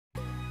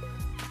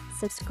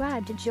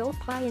Subscribe to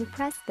Jol-Pi and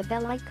press the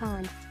bell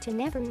icon to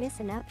never miss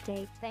an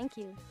update. Thank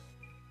you.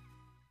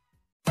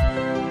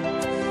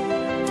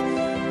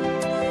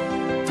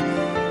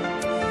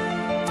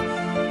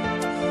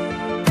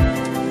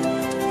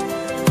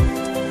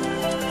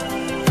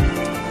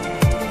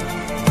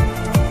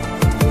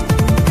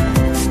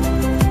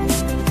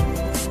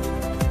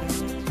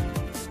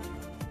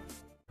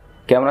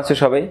 কেমন আছো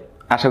সবাই?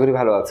 আশা করি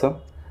ভালো আছো।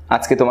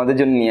 আজকে তোমাদের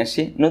জন্য নিয়ে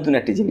আসি নতুন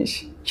একটি জিনিস,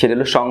 সেটা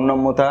হলো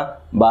সংনম্যতা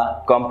বা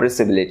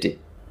কম্প্রেসিবিলিটি।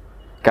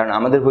 কারণ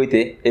আমাদের বইতে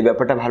এই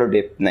ব্যাপারটা ভালো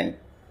ডেপথ নাই,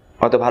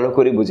 অত ভালো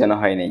করে বোঝানো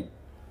হয় নাই।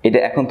 এটা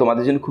এখন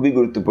তোমাদের জন্য খুবই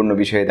গুরুত্বপূর্ণ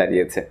বিষয়ে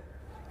দাঁড়িয়েছে,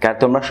 কারণ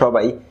তোমরা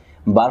সবাই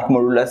বাল্ক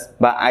মডুলাস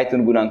বা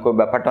আয়তন গুণাঙ্ক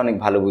ব্যাপারটা অনেক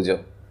ভালো বুঝো।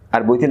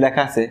 আর বইতে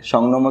লেখা আছে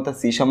সংনম্যতা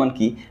সি সমান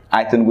কি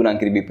আয়তন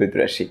গুণাঙ্কের বিপরীত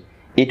রাশি।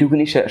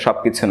 এইটুকুনি সব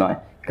কিছু নয়,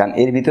 কারণ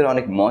এর ভিতরে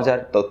অনেক মজার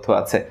তথ্য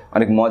আছে,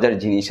 অনেক মজার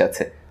জিনিস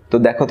আছে। তো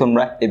দেখো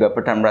তোমরা, এই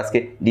ব্যাপারটা আমরা আজকে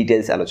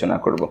ডিটেলস আলোচনা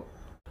করব।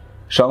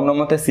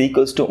 সংনম্যতা C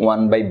equals to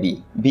 1/b।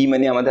 B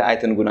মানে আমাদের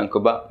আয়তন গুণাঙ্ক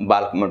বা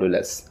বাল্ক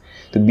মডুলাস।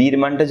 তো বির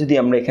মানটা যদি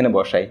আমরা এখানে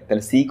বসাই,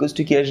 তাহলে সি ইকুয়ালস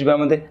টু কি আসবে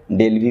আমাদের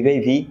del V by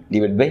V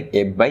divide by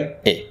F by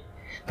এ।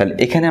 তাহলে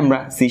এখানে আমরা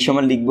সি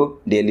সমান লিখবো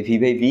del V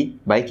by V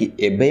by কি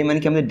এফ বাই এ, মানে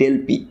কি আমাদের ডেল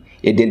পি।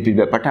 এই ডেল পির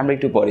ব্যাপারটা আমরা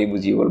একটু পরেই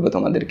বুঝিয়ে বলবো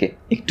তোমাদেরকে,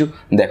 একটু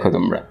দেখো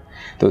তোমরা।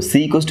 তো সি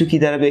ইকুয়ালস টু কী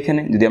দাঁড়াবে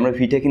এখানে, যদি আমরা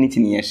ভিটাকে নিচে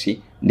নিয়ে আসি,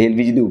 ডেল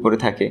ভি যদি উপরে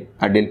থাকে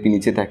আর ডেল পি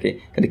নিচে থাকে,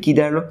 তাহলে কী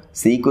দাঁড়ালো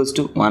C equals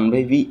to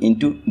 1/v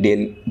into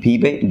del V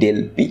by del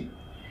P.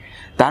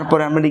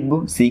 তারপরে আমরা লিখবো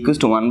C equals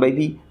to 1/v,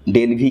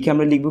 del V K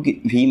আমরা লিখবো কি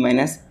ভি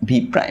মাইনাস ভি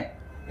প্রাইম।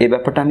 এই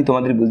ব্যাপারটা আমি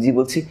তোমাদের বুঝিয়ে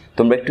বলছি,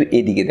 তোমরা একটু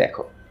এদিকে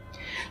দেখো।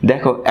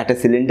 দেখো, একটা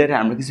সিলিন্ডারে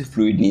আমরা কিছু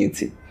ফ্লুইড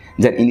নিয়েছি,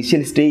 যার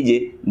ইনিশিয়াল স্টেজে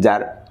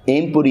যার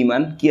এম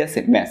পরিমাণ কি আছে,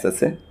 ম্যাস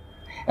আছে,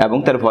 এবং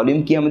তার ভলিউম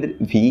কি আমাদের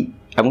ভি,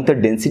 এবং তার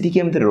ডেন্সিটি কি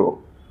আমাদের রো।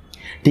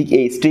 ঠিক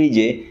এই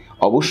স্টেজে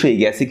অবশ্যই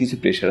গ্যাসে কিছু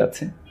প্রেশার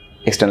আছে,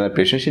 এক্সটার্নাল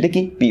প্রেশার, সেটা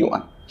কি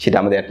P1, সেটা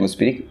আমাদের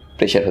অ্যাটমসফিয়ারিক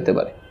প্রেশার হতে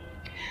পারে।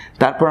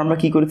 তারপর আমরা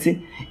কি করেছি,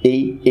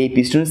 এই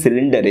পিস্টন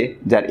সিলিন্ডারে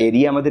যার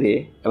এরিয়া আমাদের এ,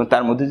 এবং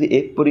তার মধ্যে যদি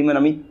এফ পরিমাণ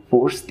আমি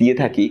ফোর্স দিয়ে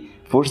থাকি,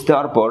 ফোর্স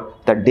দেওয়ার পর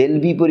তার ডেল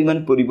ভি পরিমাণ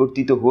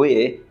পরিবর্তিত হয়ে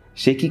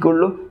সে কী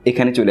করলো,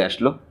 এখানে চলে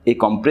আসলো, এই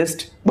কম্প্রেসড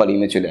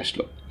ভলিউমে চলে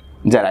আসলো,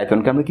 যার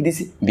আয়তনকে আমরা কি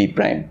দিয়েছি ভি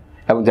প্রাইম,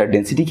 এবং যার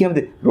ডেন্সিটি কি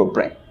আমাদের রো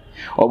প্রাইম।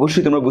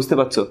 অবশ্যই তোমরা বুঝতে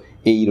পারছো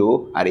এই রো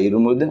আর এই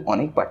রোর মধ্যে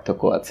অনেক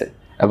পার্থক্য আছে,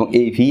 এবং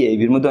এই ভি এই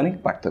ভির মধ্যে অনেক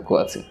পার্থক্য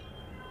আছে।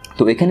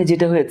 তো এখানে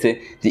যেটা হয়েছে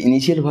যে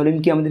ইনিশিয়াল ভলিউম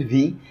কি আমাদের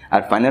ভি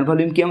আর ফাইনাল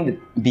ভলিউম কি আমাদের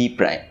ভি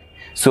প্রাইম।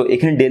 সো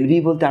এখানে ডেল ভি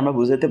বলতে আমরা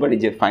বোঝাতে পারি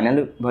যে ফাইনাল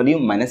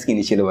ভলিউম মাইনাস কি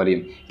ইনিশিয়াল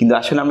ভলিউম, কিন্তু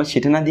আসলে আমরা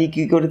সেটা না দিয়ে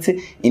কী করেছি,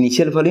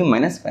 initial volume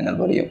minus final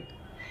volume.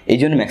 এই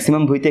জন্য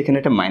ম্যাক্সিমাম বইতে এখানে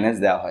একটা মাইনাস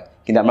দেওয়া হয়,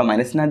 কিন্তু আমরা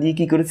মাইনাস না দিয়ে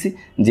কী করেছি,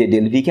 যে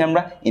ডেল ভিকে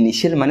আমরা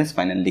ইনিশিয়াল মাইনাস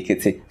ফাইনাল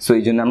লিখেছি। সো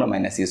এই জন্য আমরা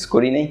মাইনাস ইউজ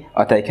করি নাই,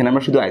 অর্থাৎ এখানে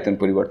আমরা শুধু আয়তন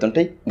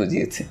পরিবর্তনটাই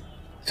বুঝিয়েছি।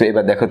 সো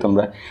এবার দেখো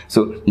তোমরা, সো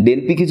ডেল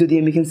পিকে যদি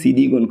আমি এখানে সি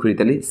দিয়ে গুণ করি,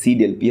 তাহলে সি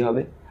ডেল পি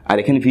হবে। আর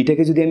এখানে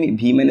ভিটাকে যদি আমি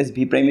ভি মাইনাস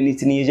ভি প্রাইমের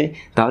নিচে নিয়ে যাই,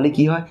 তাহলে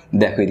কি হয়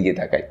দেখো, এদিকে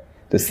তাকাই।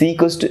 তো C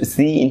equals to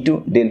C into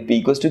del P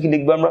equals to কি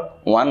লিখবো আমরা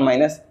 1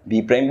 মাইনাস ভি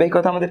প্রাইম বাই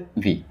কথা আমাদের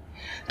ভি।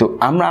 তো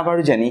আমরা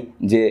আবারও জানি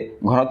যে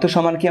ঘনত্ব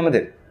সমান কি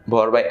আমাদের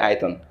ভর বাই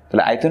আয়তন,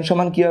 তাহলে আয়তন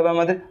সমান কী হবে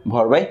আমাদের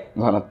ভর বাই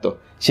ঘনত্ব।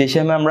 সেই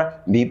সময় আমরা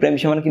ভি প্রাইম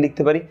সমান কি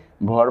লিখতে পারি,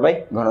 ভর বাই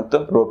ঘনত্ব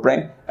রো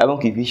প্রাইম, এবং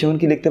কি ভি সমান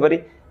কি লিখতে পারি,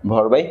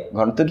 ভর বাই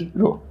ঘনত্ব কি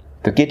রো।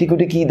 তো কেটি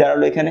কুটি কী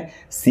দাঁড়ালো এখানে,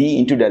 C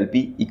into del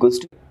P equals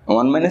to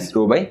 1 minus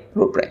rho by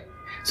rho prime.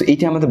 So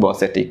এইটা আমাদের বস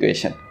একটা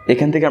ইকুয়েশন।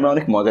 এখান থেকে আমরা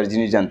অনেক মজার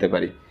জিনিস জানতে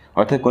পারি,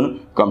 অর্থাৎ কোনো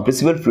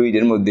কম্প্রেসিবল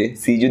ফ্লুইডের মধ্যে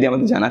সি যদি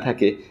আমাদের জানা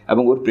থাকে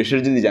এবং ওর প্রেশার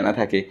যদি জানা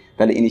থাকে,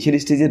 তাহলে ইনিশিয়াল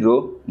স্টেজের রো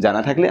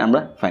জানা থাকলে আমরা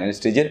ফাইনাল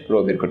স্টেজের রো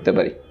বের করতে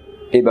পারি।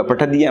 এই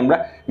ব্যাপারটা দিয়ে আমরা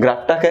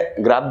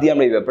গ্রাফ দিয়ে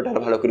আমরা এই ব্যাপারটা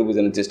আরও ভালো করে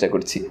বোঝানোর চেষ্টা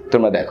করছি।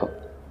 তোমরা দেখো,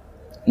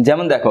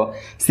 যেমন দেখো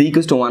C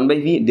equals to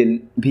 1/ভি del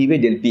V by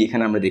del P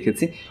এখানে আমরা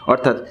দেখেছি।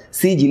 অর্থাৎ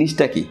সি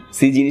জিনিসটা কি,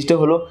 সি জিনিসটা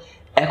হলো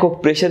একক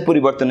প্রেশার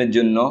পরিবর্তনের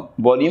জন্য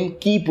ভলিউম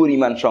কী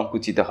পরিমাণ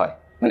সংকুচিত হয়,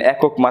 মানে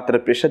একক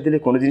মাত্রার প্রেশার দিলে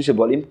কোনো জিনিসের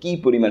ভলিউম কী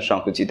পরিমাণ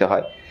সংকুচিত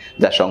হয়।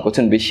 যার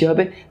সংকোচন বেশি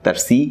হবে তার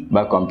সি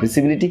বা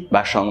কম্প্রেসিবিলিটি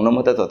বা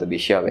সংনম্যতা তত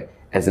বেশি হবে।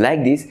 অ্যাজ লাইক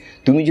দিস,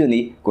 তুমি যদি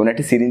কোনো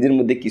একটা সিরিঞ্জের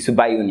মধ্যে কিছু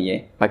বায়ু নিয়ে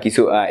বা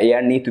কিছু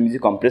এয়ার নিয়ে তুমি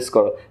যদি কম্প্রেস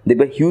করো,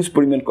 দেখবে হিউজ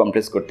পরিমাণ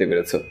কম্প্রেস করতে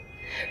পেরেছো।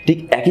 ঠিক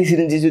একই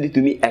সিরিঞ্জে যদি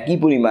তুমি একই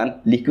পরিমাণ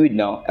লিকুইড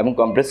নাও এবং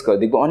কম্প্রেস করো,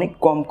 দেখবে অনেক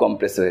কম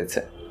কম্প্রেস হয়েছে।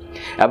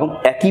 এবং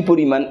একই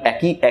পরিমাণ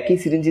একই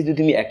সিরিঞ্জে যদি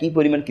তুমি একই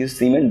পরিমাণ কিছু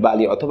সিমেন্ট,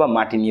 বালি অথবা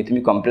মাটি নিয়ে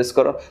তুমি কম্প্রেস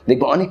করো,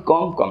 দেখবে অনেক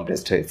কম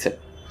কম্প্রেসড হয়েছে।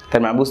 তার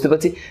মানে বুঝতে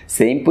পারছি,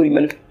 সেম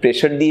পরিমাণ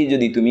প্রেশার দিয়ে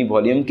যদি তুমি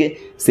ভলিউমকে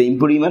সেম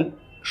পরিমাণ,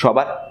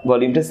 সবার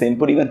ভলিউমটা সেম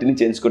পরিমাণ তুমি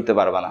চেঞ্জ করতে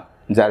পারবে না।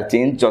 যার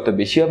চেঞ্জ যত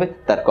বেশি হবে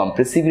তার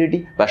কম্প্রেসিবিলিটি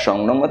বা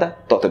সংনম্যতা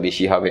তত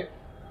বেশি হবে।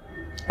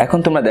 এখন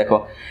তোমরা দেখো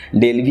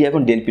ডেল ভি এবং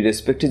ডেল পি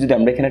রেসপেক্টে যদি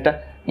আমরা এখানে একটা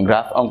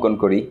গ্রাফ অঙ্কন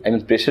করি,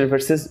 প্রেশার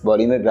ভার্সেস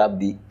ভলিউমের গ্রাফ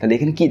দিই, তাহলে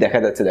এখানে কি দেখা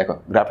যাচ্ছে দেখো,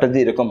 গ্রাফটা যদি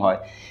এরকম হয়,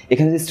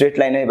 এখানে যদি স্ট্রেট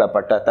লাইনের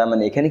ব্যাপারটা, তার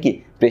মানে এখানে কি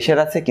প্রেশার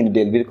আছে কিন্তু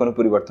ডেল ভির কোনো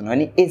পরিবর্তন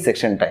হয়নি এই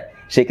সেকশনটায়,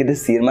 সেক্ষেত্রে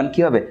সি এর মান কী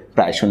হবে,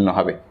 প্রায় শূন্য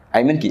হবে।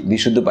 কি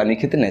বিশুদ্ধ পানির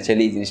ক্ষেত্রে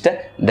ন্যাচারালি এই জিনিসটা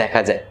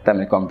দেখা যায়, তার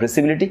মানে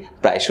কম্প্রেসিবিলিটি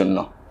প্রায় শূন্য।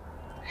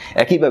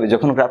 একইভাবে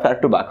যখন গ্রাফটা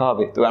একটু বাঁকা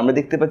হবে তো আমরা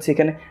দেখতে পাচ্ছি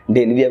এখানে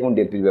ডেল ভি এবং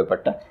ডেল পির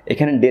ব্যাপারটা।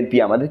 এখানে ডেল পি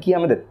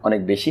আমাদের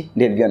অনেক বেশি,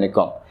 ডেল ভি অনেক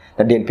কম।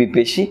 তা ডেল পি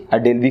বেশি আর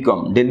ডেল ভি কম।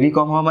 ডেল ভি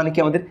কম হওয়া মানে কি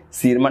আমাদের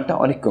সি এর মানটা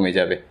অনেক কমে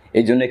যাবে।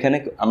 এই জন্য এখানে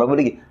আমরা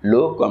বলি কি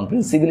লো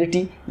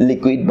কম্প্রেসিবিলিটি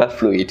লিকুইড বা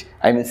ফ্লুইড,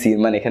 সি এর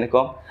মান এখানে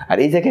কম, আর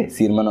এই জায়গায়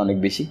সি এর মান অনেক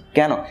বেশি।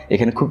 কেন?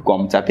 এখানে খুব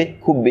কম চাপে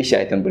খুব বেশি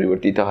আয়তন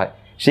পরিবর্তিত হয়।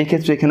 সেই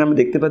ক্ষেত্রে এখানে আমরা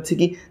দেখতে পাচ্ছি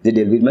কি যে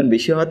ডেল ভির মান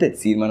বেশি হওয়াতে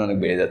সি এর মান অনেক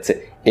বেড়ে যাচ্ছে।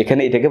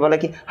 এখানে এটাকে বলা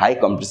কি হাই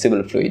কম্প্রেসিবল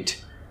ফ্লুইড।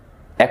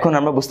 এখন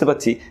আমরা বুঝতে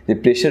পারছি যে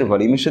প্রেশার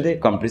ভলিউমের সাথে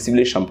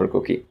কম্প্রেসিবিলিটির সম্পর্ক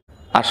কি।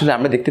 আসলে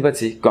আমরা দেখতে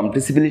পাচ্ছি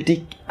কম্প্রেসিবিলিটি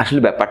আসলে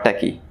ব্যাপারটা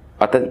কি,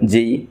 অর্থাৎ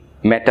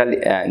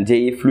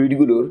যেই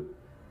ফ্লুইডগুলোর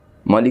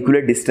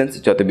মলিকুলার ডিস্টেন্স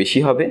যত বেশি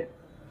হবে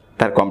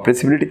তার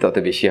কম্প্রেসিবিলিটি তত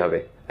বেশি হবে।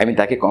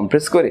 তাকে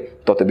কম্প্রেস করে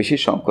তত বেশি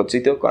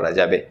সংকুচিত করা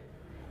যাবে।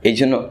 এই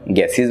জন্য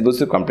গ্যাসিয়াস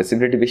বস্তুর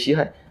কম্প্রেসিবিলিটি বেশি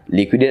হয়,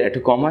 লিকুইডের একটু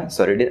কম হয়,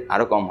 সলিডের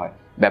আরও কম হয়।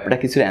 ব্যাপারটা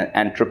কিছু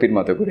অ্যান্ট্রপির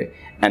মতো করে।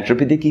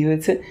 অ্যান্ট্রপিতে কী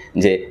হয়েছে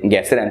যে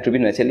গ্যাসের অ্যান্ট্রপি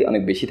ন্যাচারালি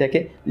অনেক বেশি থাকে,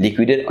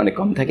 লিকুইডের অনেক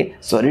কম থাকে,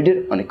 সলিডের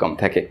অনেক কম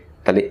থাকে।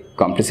 তাহলে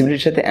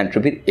কম্প্রেসিবিলিটির সাথে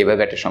অ্যান্ট্রপির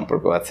এভাবে একটা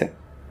সম্পর্ক আছে।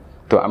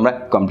 তো আমরা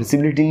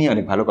কম্প্রেসিবিলিটি নিয়ে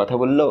অনেক ভালো কথা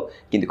বললেও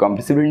কিন্তু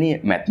কম্প্রেসিবিলিটি নিয়ে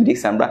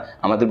ম্যাথমেটিক্স আমরা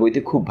আমাদের বইতে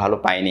খুব ভালো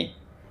পাইনি।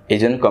 এই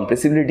জন্য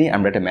কম্প্রেসিবিলিটি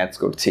আমরা একটা ম্যাথস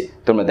করছি,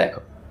 তোমরা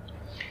দেখো।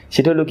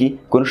 সেটা হলো কি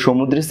কোনো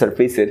সমুদ্রের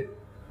সারফেসের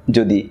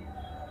যদি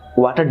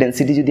ওয়াটার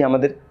ডেন্সিটি যদি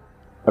আমাদের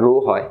রো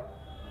হয়,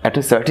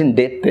 একটা সার্টেন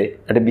ডেপথে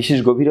একটা বিশেষ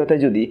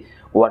গভীরতায় যদি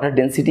ওয়াটার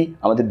ডেন্সিটি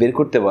আমাদের বের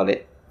করতে বলে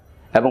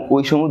এবং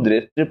ওই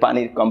সমুদ্রের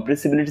পানির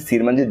কম্প্রেসিবিলিটি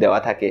সির মান যদি দেওয়া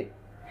থাকে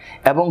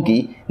এবং কি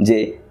যে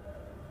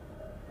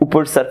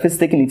উপর সারফেস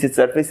থেকে নিচের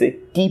সারফেসে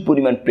কী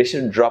পরিমাণ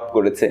প্রেশার ড্রপ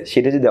করেছে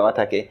সেটা যদি দেওয়া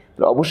থাকে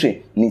তাহলে অবশ্যই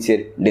নিচের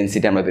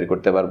ডেন্সিটি আমরা বের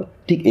করতে পারবো।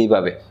 ঠিক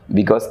এইভাবে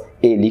বিকজ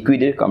এই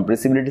লিকুইডের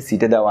কম্প্রেসিবিলিটি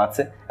সিটে দেওয়া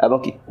আছে এবং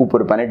কি উপর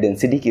পানির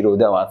ডেন্সিটি কি রো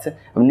দেওয়া আছে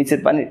এবং নিচের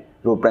পানির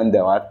রো প্রাইম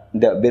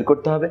বের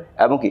করতে হবে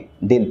এবং কি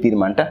ডেল পির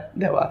মানটা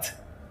দেওয়া আছে।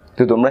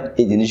 তো তোমরা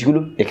এই জিনিসগুলো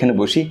এখানে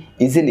বসি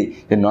ইজিলি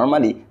যে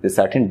নর্মালি যে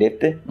সার্টেন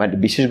ডেপথে বা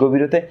বিশেষ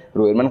গভীরতায়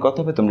রো এর মান কত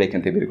হবে তোমরা এখান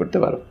থেকে বের করতে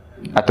পারো।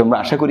 আর তোমরা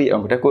আশা করি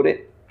অঙ্কটা করে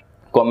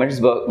কমেন্টস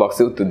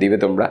বক্সে উত্তর দিবে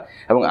তোমরা,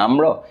 এবং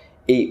আমরাও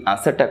এই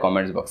আনসারটা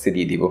কমেন্টস বক্সে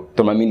দিয়ে দিব।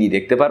 তোমরা মিলিয়ে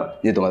দেখতে পারো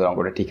যে তোমাদের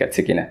অঙ্কটা ঠিক আছে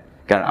কিনা।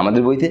 কারণ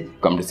আমাদের বইতে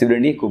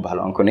কম্প্রেসিবিলিটি নিয়ে খুব ভালো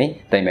অঙ্ক নেই,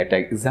 তাই আমি একটা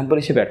এক্সাম্পল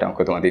হিসেবে একটা অঙ্ক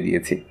তোমাদের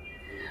দিয়েছি।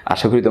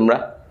 আশা করি তোমরা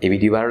এই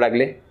ভিডিও ভালো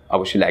লাগলে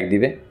অবশ্যই লাইক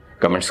দিবে,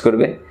 কমেন্টস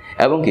করবে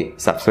এবং কি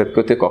সাবস্ক্রাইব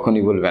করতে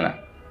কখনই ভুলবে না।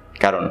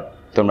 কারণ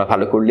তোমরা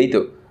ভালো করলেই তো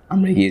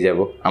আমরা এগিয়ে যাব,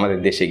 আমাদের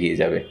দেশ এগিয়ে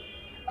যাবে।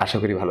 আশা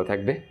করি ভালো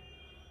থাকবে।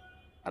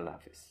 আল্লাহ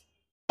হাফিজ।